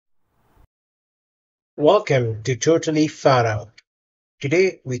Welcome to Totally Far.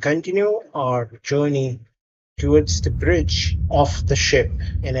 Today we continue our journey towards the bridge of the ship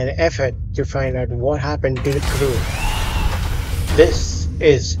in an effort to find out what happened to the crew. This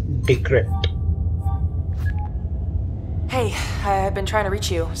is Decrypt. Hey, I've been trying to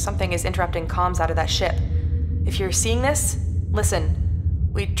reach you. Something is interrupting comms out of that ship. If you're seeing this, listen.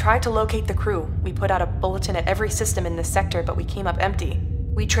 We tried to locate the crew. We put out a bulletin at every system in this sector, but we came up empty.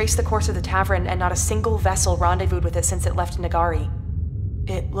 We traced the course of the tavern, and not a single vessel rendezvoused with it since it left Nagari.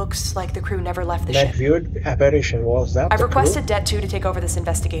 It looks like the crew never left the ship. That weird apparition, was that I've the requested crew? Det 2 to take over this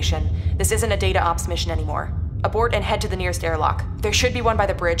investigation. This isn't a data ops mission anymore. Abort and head to the nearest airlock. There should be one by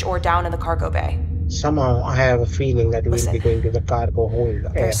the bridge or down in the cargo bay. Somehow I have a feeling that we'll Listen, be going to the cargo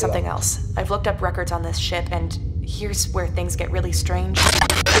hold. There's something else. I've looked up records on this ship, and here's where things get really strange.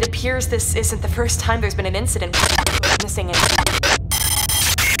 It appears this isn't the first time there's been an incident witnessing it.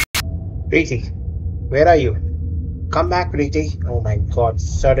 Preeti, where are you? Come back, Preeti. Oh my god,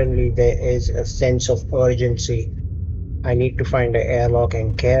 suddenly there is a sense of urgency. I need to find an airlock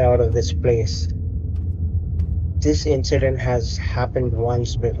and get out of this place. This incident has happened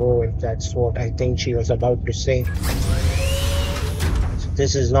once before, if that's what I think she was about to say. So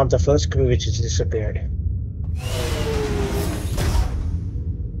this is not the first crew which has disappeared.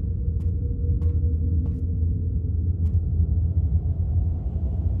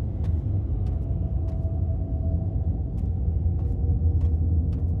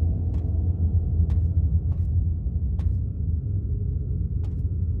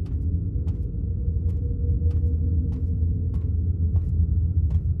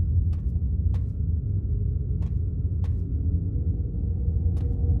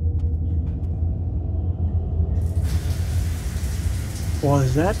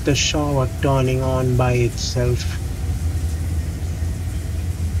 Was that the shower turning on by itself?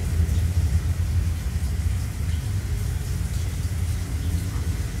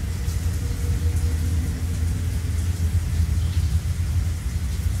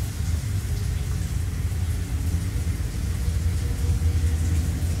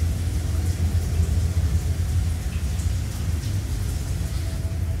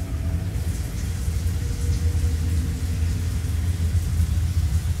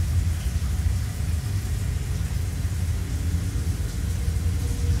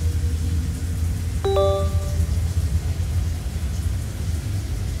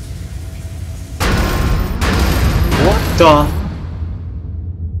 What the?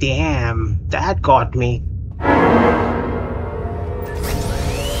 Damn, that got me.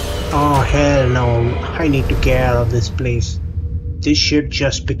 Oh hell no, I need to get out of this place. This ship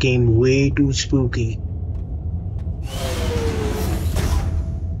just became way too spooky.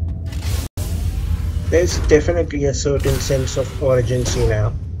 There's definitely a certain sense of urgency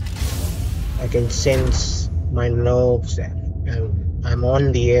now. I can sense my nerves and I'm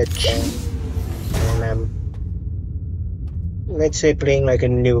on the edge. And I'm, let's say, playing like a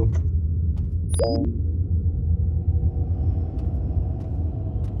noob.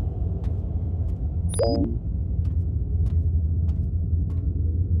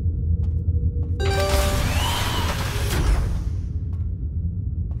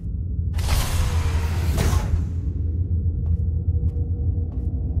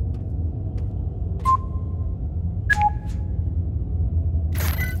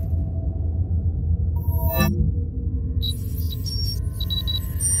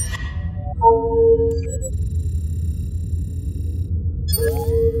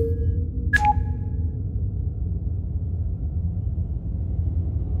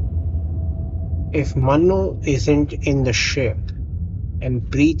 If Manu isn't in the ship, and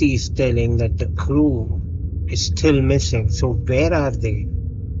Preeti is telling that the crew is still missing, so where are they?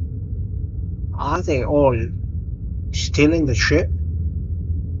 Are they all still in the ship?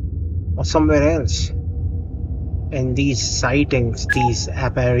 Or somewhere else? And these sightings, these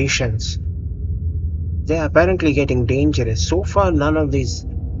apparitions, they're apparently getting dangerous. So far, none of these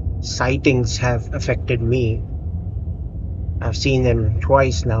sightings have affected me. I've seen them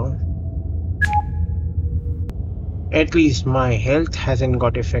twice now. At least my health hasn't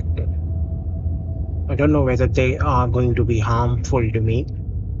got affected. I don't know whether they are going to be harmful to me.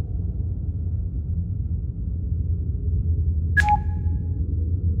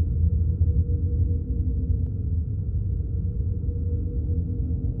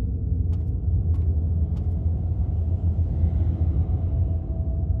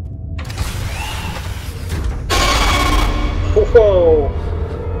 Whoa!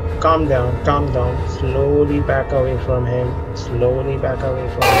 Calm down, calm down. Slowly back away from him. Slowly back away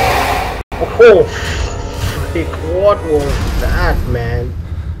from him. Oh, freak, what was that, man?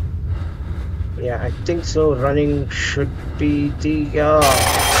 Yeah, I think so. Running should be the. Oh,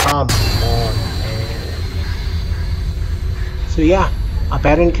 come on, man. So, yeah,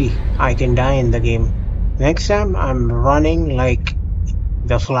 apparently I can die in the game. Next time I'm running like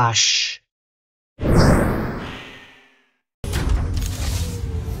the Flash.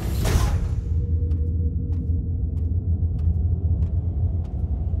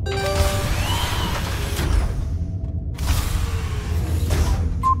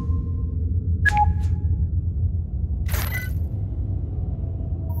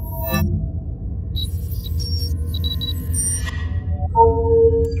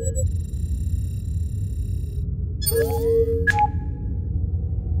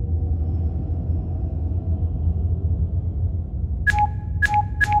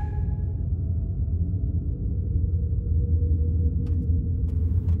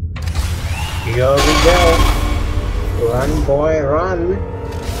 Here we go. Run, boy, run.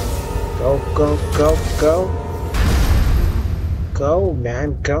 Go, go, go, go. Go,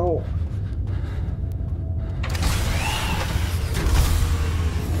 man, go.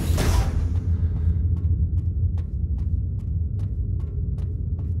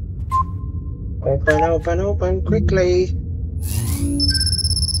 Open, open, open, quickly.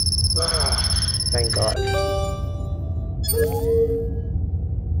 Thank God.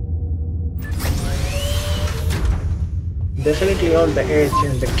 Definitely on the edge,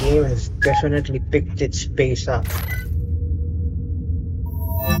 and the game has definitely picked its pace up.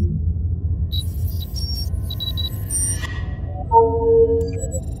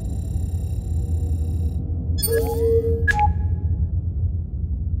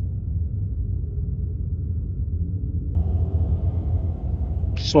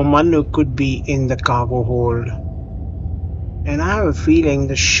 So Manu could be in the cargo hold. And I have a feeling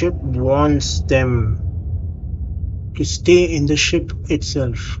the ship wants them to stay in the ship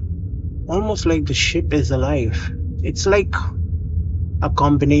itself. Almost like the ship is alive. It's like a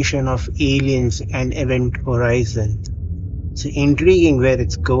combination of Aliens and Event Horizon. It's intriguing where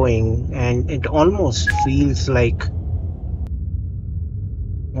it's going, and it almost feels like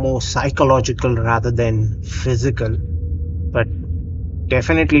more psychological rather than physical. But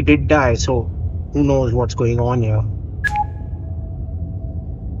definitely did die, so who knows what's going on here.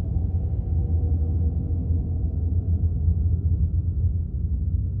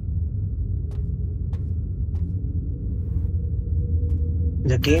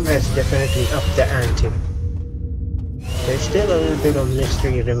 The game has definitely upped the ante. There's still a little bit of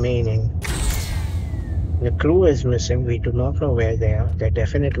mystery remaining. The crew is missing, we do not know where they are. They're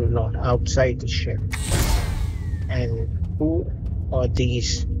definitely not outside the ship. And who are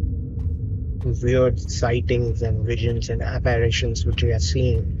these weird sightings and visions and apparitions which we are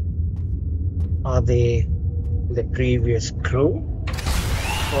seeing? Are they the previous crew?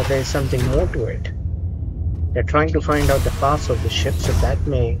 Or there's something more to it? They're trying to find out the parts of the ship, so that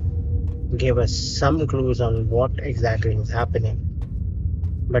may give us some clues on what exactly is happening.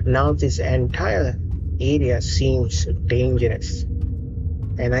 But now this entire area seems dangerous,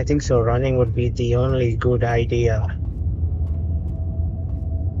 and I think so running would be the only good idea.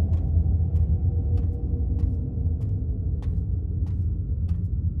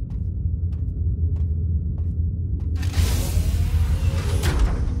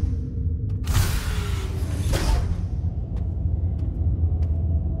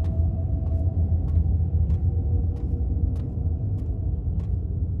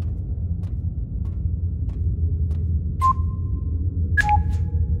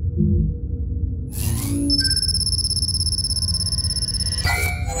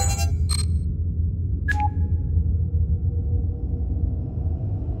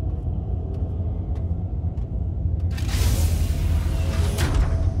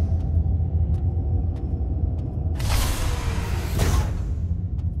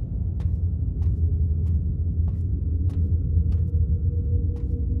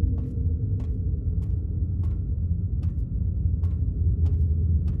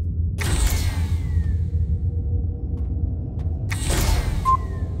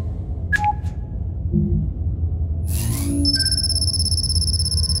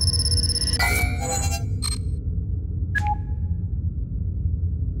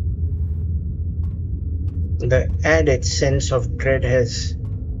 The added sense of dread has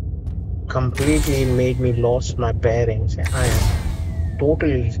completely made me lost my bearings. I am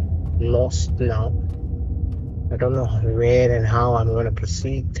totally lost now. I don't know where and how I'm going to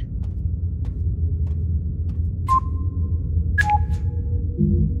proceed.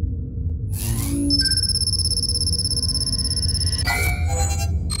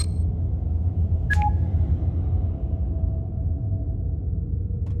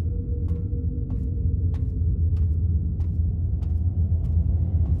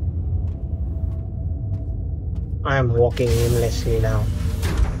 I'm walking aimlessly now.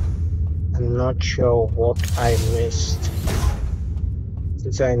 I'm not sure what I missed,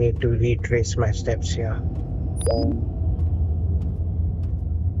 since I need to retrace my steps here.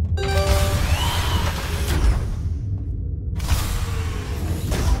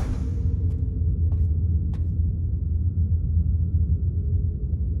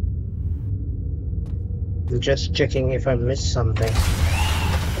 Just checking if I missed something.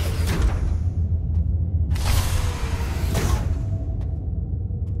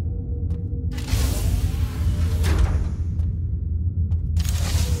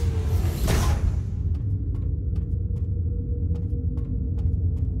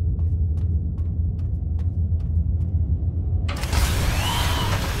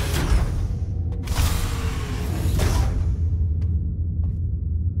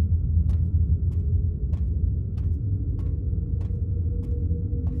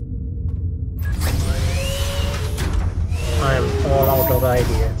 I'm all out of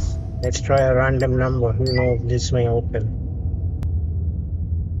ideas. Let's try a random number. Who knows, this may open.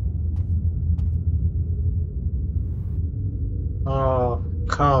 Oh,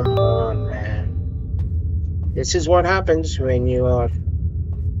 come on, man. This is what happens when you are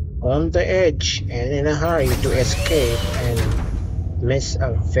on the edge and in a hurry to escape and miss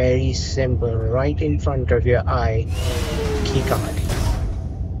a very simple, right in front of your eye, keycard.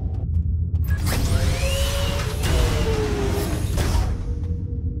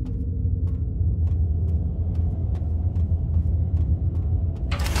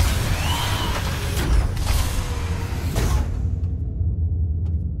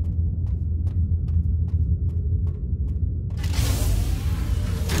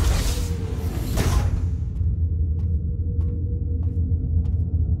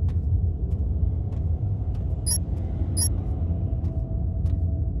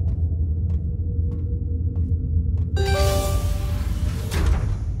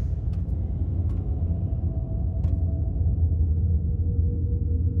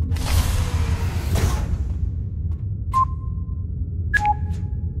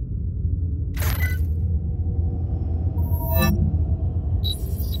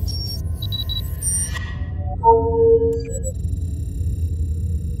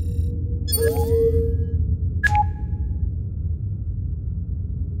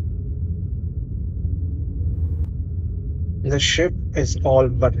 The ship is all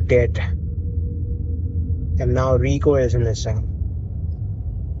but dead, and now Rico is missing.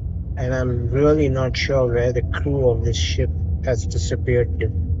 And I'm really not sure where the crew of this ship has disappeared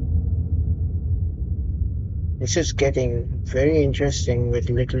to. This is getting very interesting with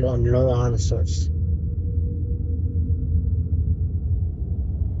little or no answers.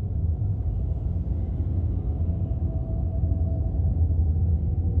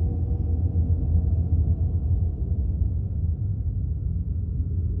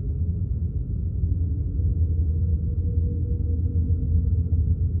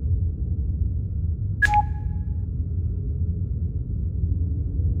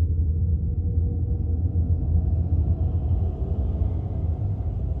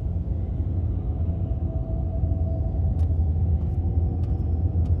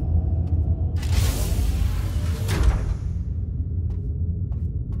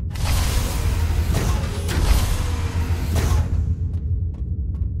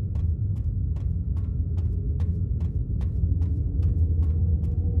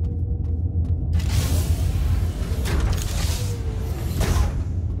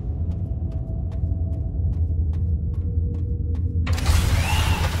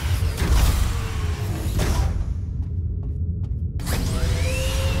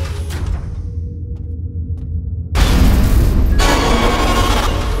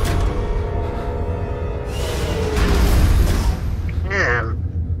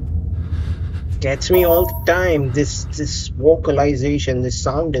 Gets me all the time. This vocalization, this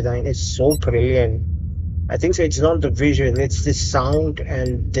sound design is so brilliant. I think so it's not the visual, it's the sound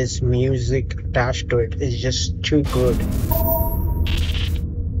and this music attached to it is just too good.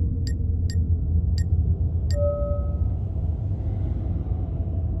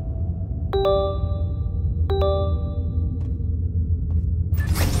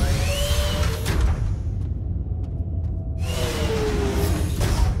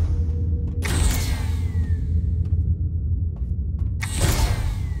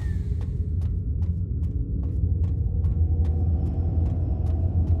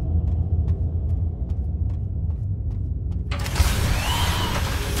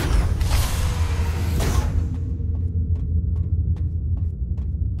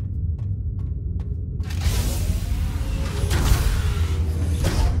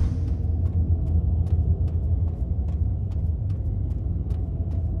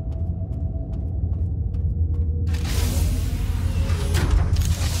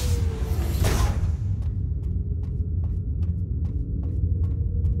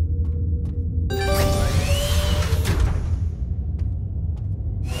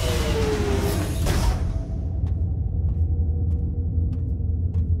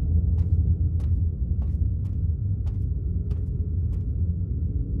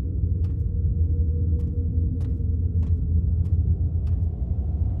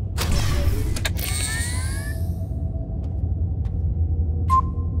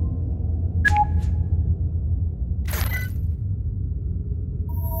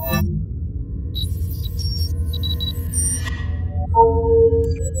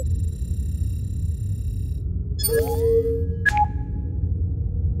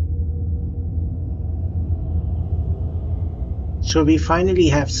 So we finally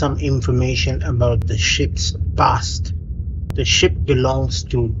have some information about the ship's past. The ship belongs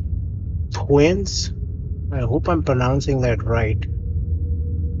to twins. I hope I'm pronouncing that right.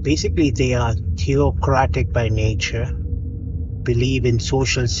 Basically, they are theocratic by nature, believe in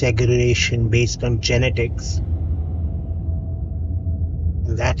social segregation based on genetics,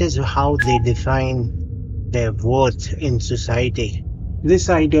 and that is how they define their worth in society. This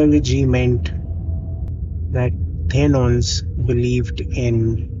ideology meant that Thenons believed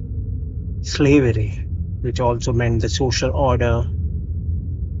in slavery, which also meant the social order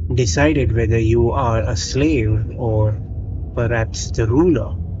decided whether you are a slave or perhaps the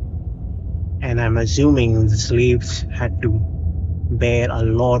ruler. And I'm assuming the slaves had to bear a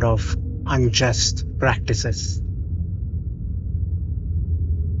lot of unjust practices.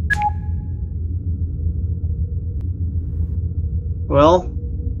 Well,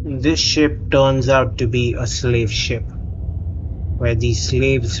 this ship turns out to be a slave ship, where these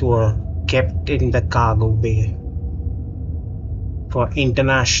slaves were kept in the cargo bay for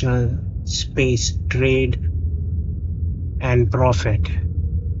international space trade and profit.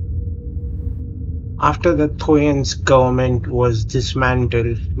 After the Thoyan's government was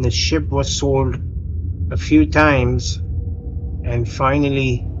dismantled, the ship was sold a few times and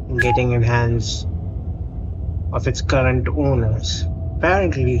finally getting in hands of its current owners.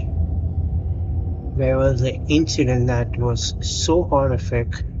 Apparently, there was an incident that was so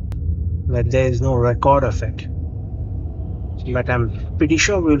horrific that there is no record of it. But I'm pretty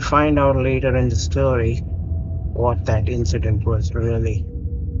sure we'll find out later in the story what that incident was really.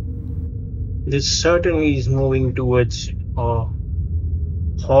 This certainly is moving towards a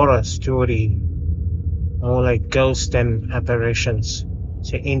horror story, more like ghosts and apparitions.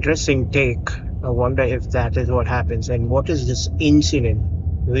 It's an interesting take. I wonder if that is what happens, and what is this incident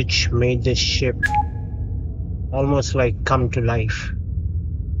which made this ship almost like come to life.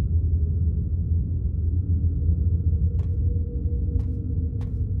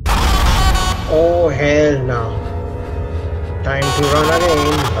 Oh hell no. Time to run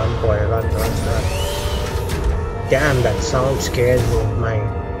again. Run boy, run. Damn, that sound scares me.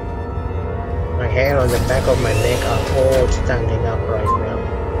 My hair on the back of my neck are all standing up right now.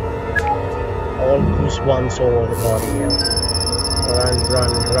 All goosebumps over the body here.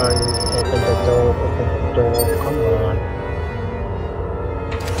 Run. Open the door. Come on.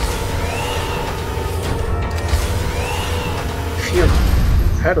 Phew.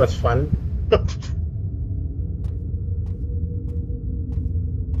 That was fun.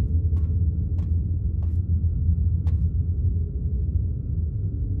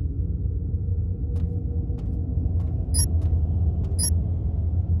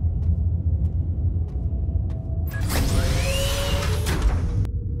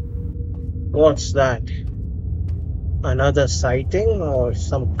 What's that? Another sighting or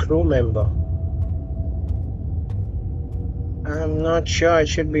some crew member? I'm not sure I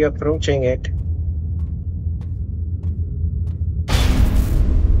should be approaching it.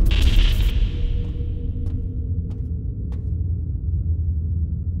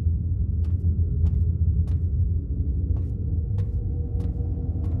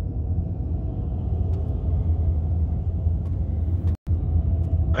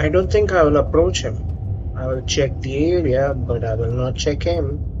 I don't think I will approach him. I will check the area, but I will not check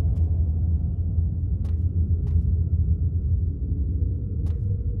him.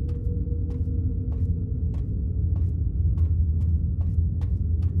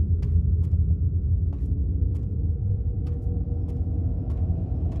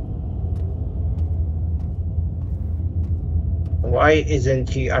 Why isn't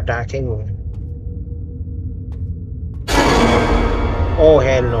he attacking me? Oh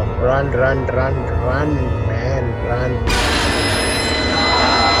hell no. Run, man, run.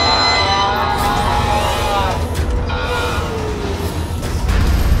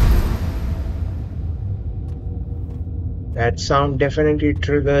 That sound definitely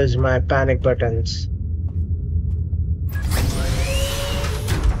triggers my panic buttons.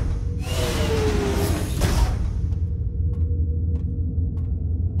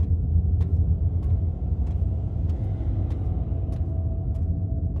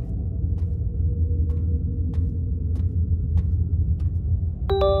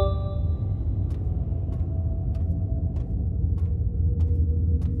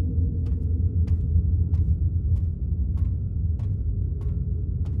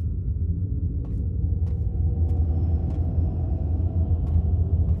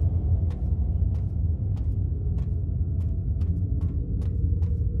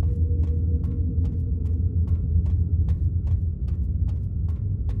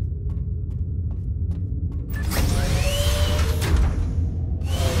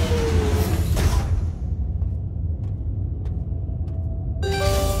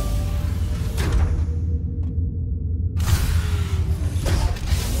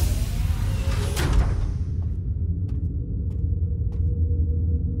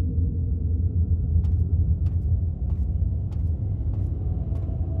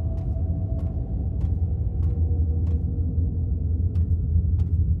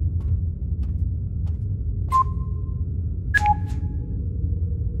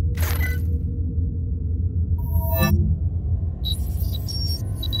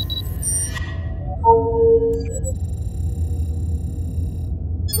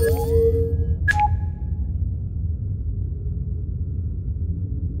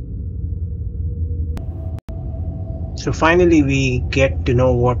 So finally, we get to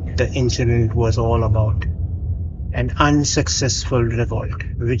know what the incident was all about. An unsuccessful revolt,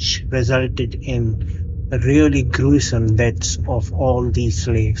 which resulted in really gruesome deaths of all these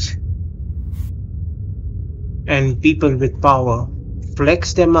slaves. And people with power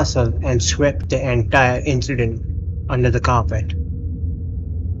flexed their muscle and swept the entire incident under the carpet.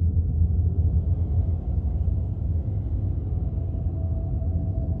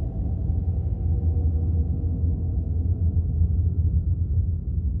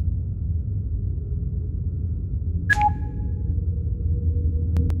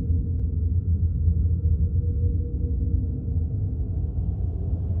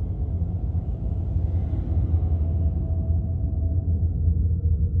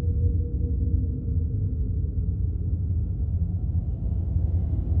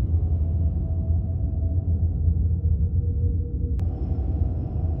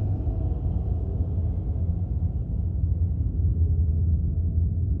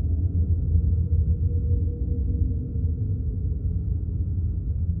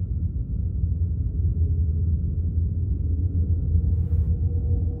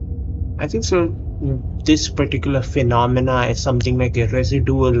 I think so. This particular phenomena is something like a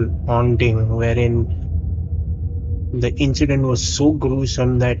residual haunting, wherein the incident was so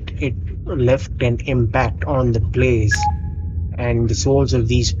gruesome that it left an impact on the place, and the souls of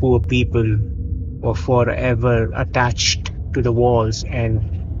these poor people were forever attached to the walls,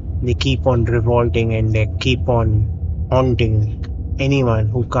 and they keep on revolting and they keep on haunting anyone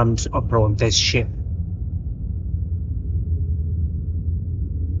who comes aboard this ship.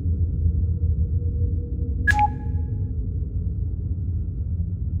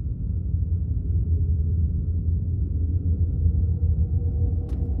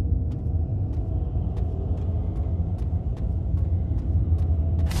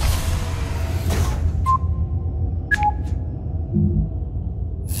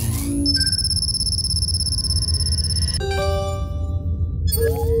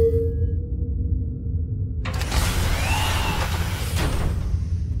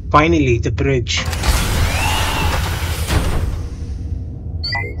 Finally, the bridge.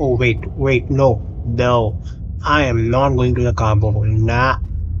 Oh, wait, no. I am not going to the cargo hold. Nah,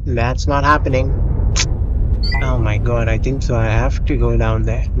 that's not happening. Oh my god, I think so. I have to go down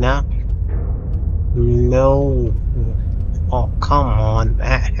there. Nah, no. Oh, come on.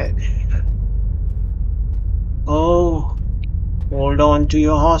 Oh, hold on to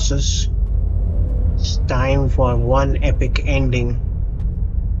your horses. It's time for one epic ending.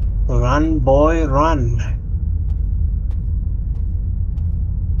 Run, boy, run.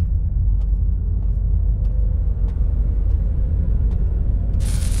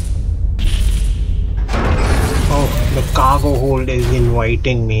 Oh, the cargo hold is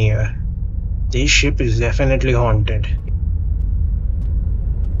inviting me here. This ship is definitely haunted.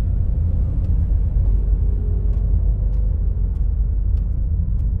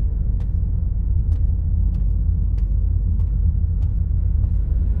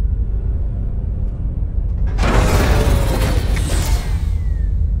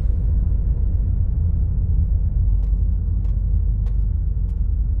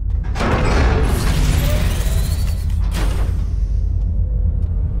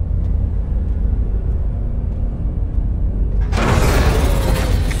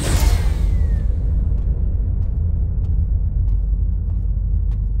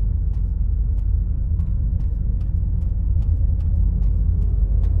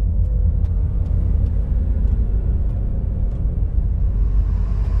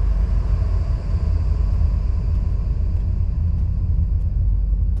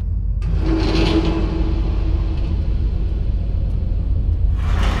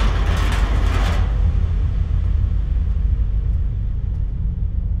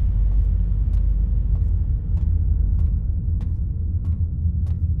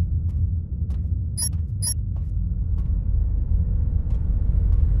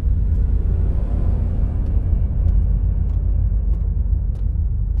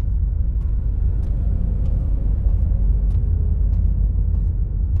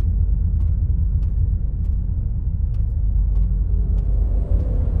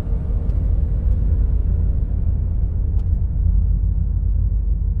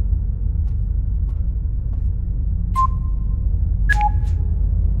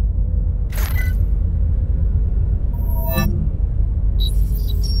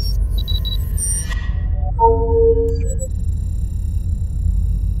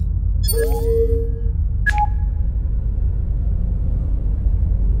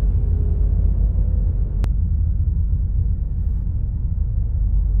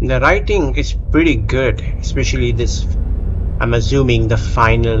 The writing is pretty good, especially this. I'm assuming the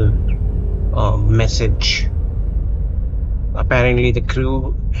final message. Apparently, the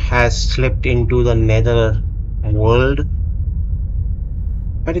crew has slipped into the nether world,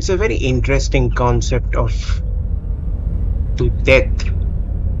 but it's a very interesting concept of to death.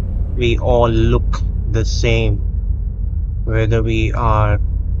 We all look the same, whether we are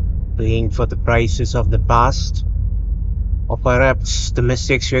paying for the prices of the past or perhaps the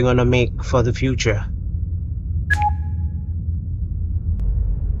mistakes we're gonna make for the future.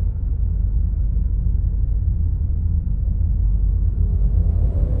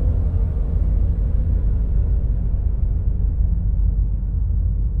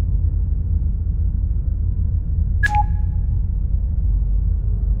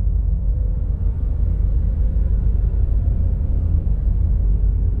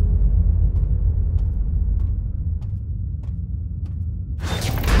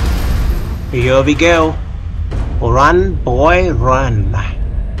 Here we go. Run, boy, run.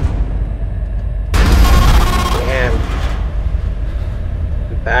 Damn.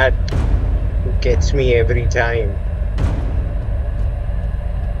 That gets me every time.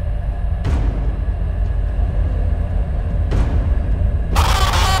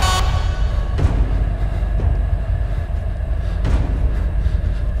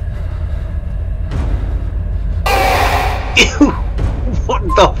 Ew! What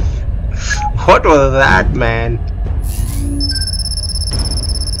the? What was that, man?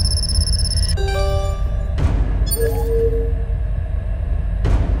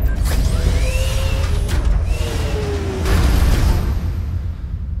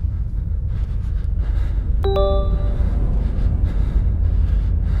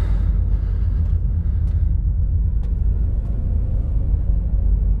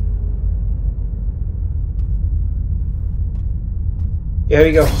 Here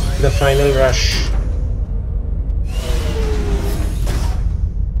we go, the final rush.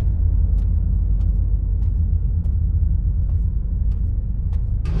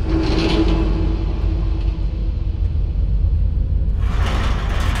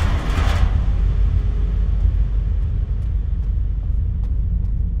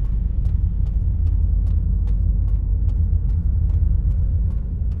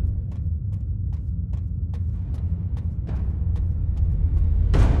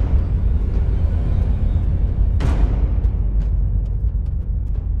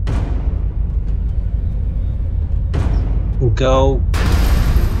 Go,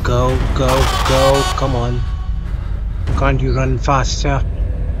 go, go, go, come on. Can't you run faster?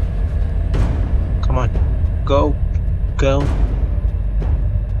 Come on, go, go.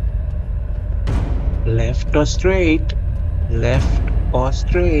 Left or straight? Left or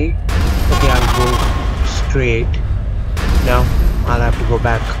straight? Okay, I'll go straight. No, I'll have to go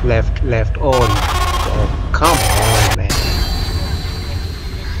back. Left, left. Oh, come on, man.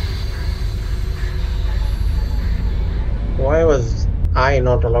 Why was I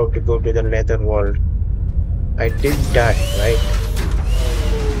not allowed to go to the nether world? I did die, right?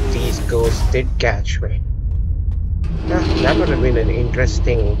 These ghosts did catch me. Yeah, that would have been an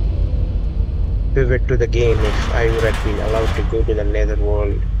interesting pivot to the game if I would have been allowed to go to the nether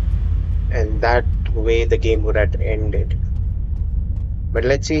world. And that way the game would have ended. But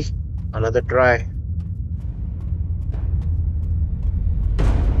let's see. Another try.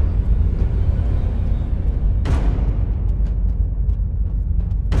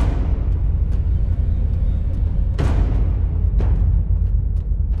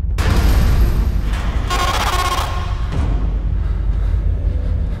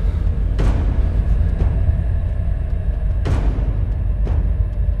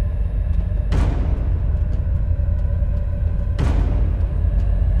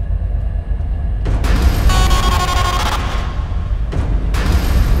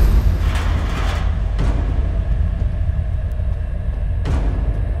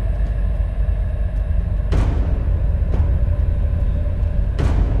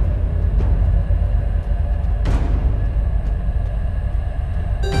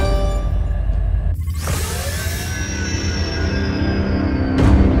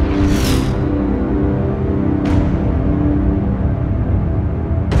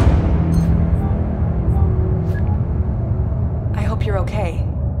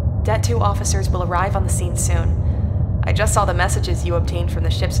 Officers will arrive on the scene soon. I just saw the messages you obtained from the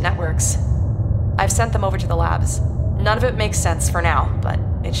ship's networks. I've sent them over to the labs. None of it makes sense for now, but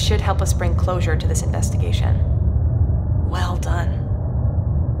it should help us bring closure to this investigation. Well done.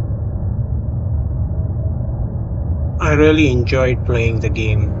 I really enjoyed playing the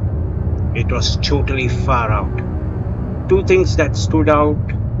game. It was totally far out. Two things that stood out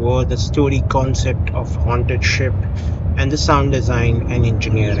were the story concept of haunted ship and the sound design and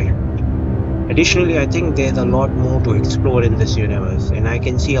engineering. Additionally, I think there's a lot more to explore in this universe, and I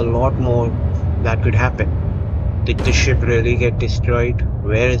can see a lot more that could happen. Did the ship really get destroyed?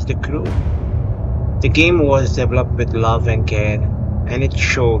 Where is the crew? The game was developed with love and care, and it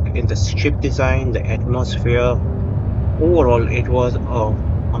showed in the ship design, the atmosphere. Overall, it was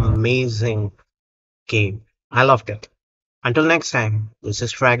an amazing game. I loved it. Until next time, this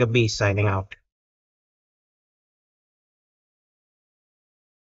is Fragger B signing out.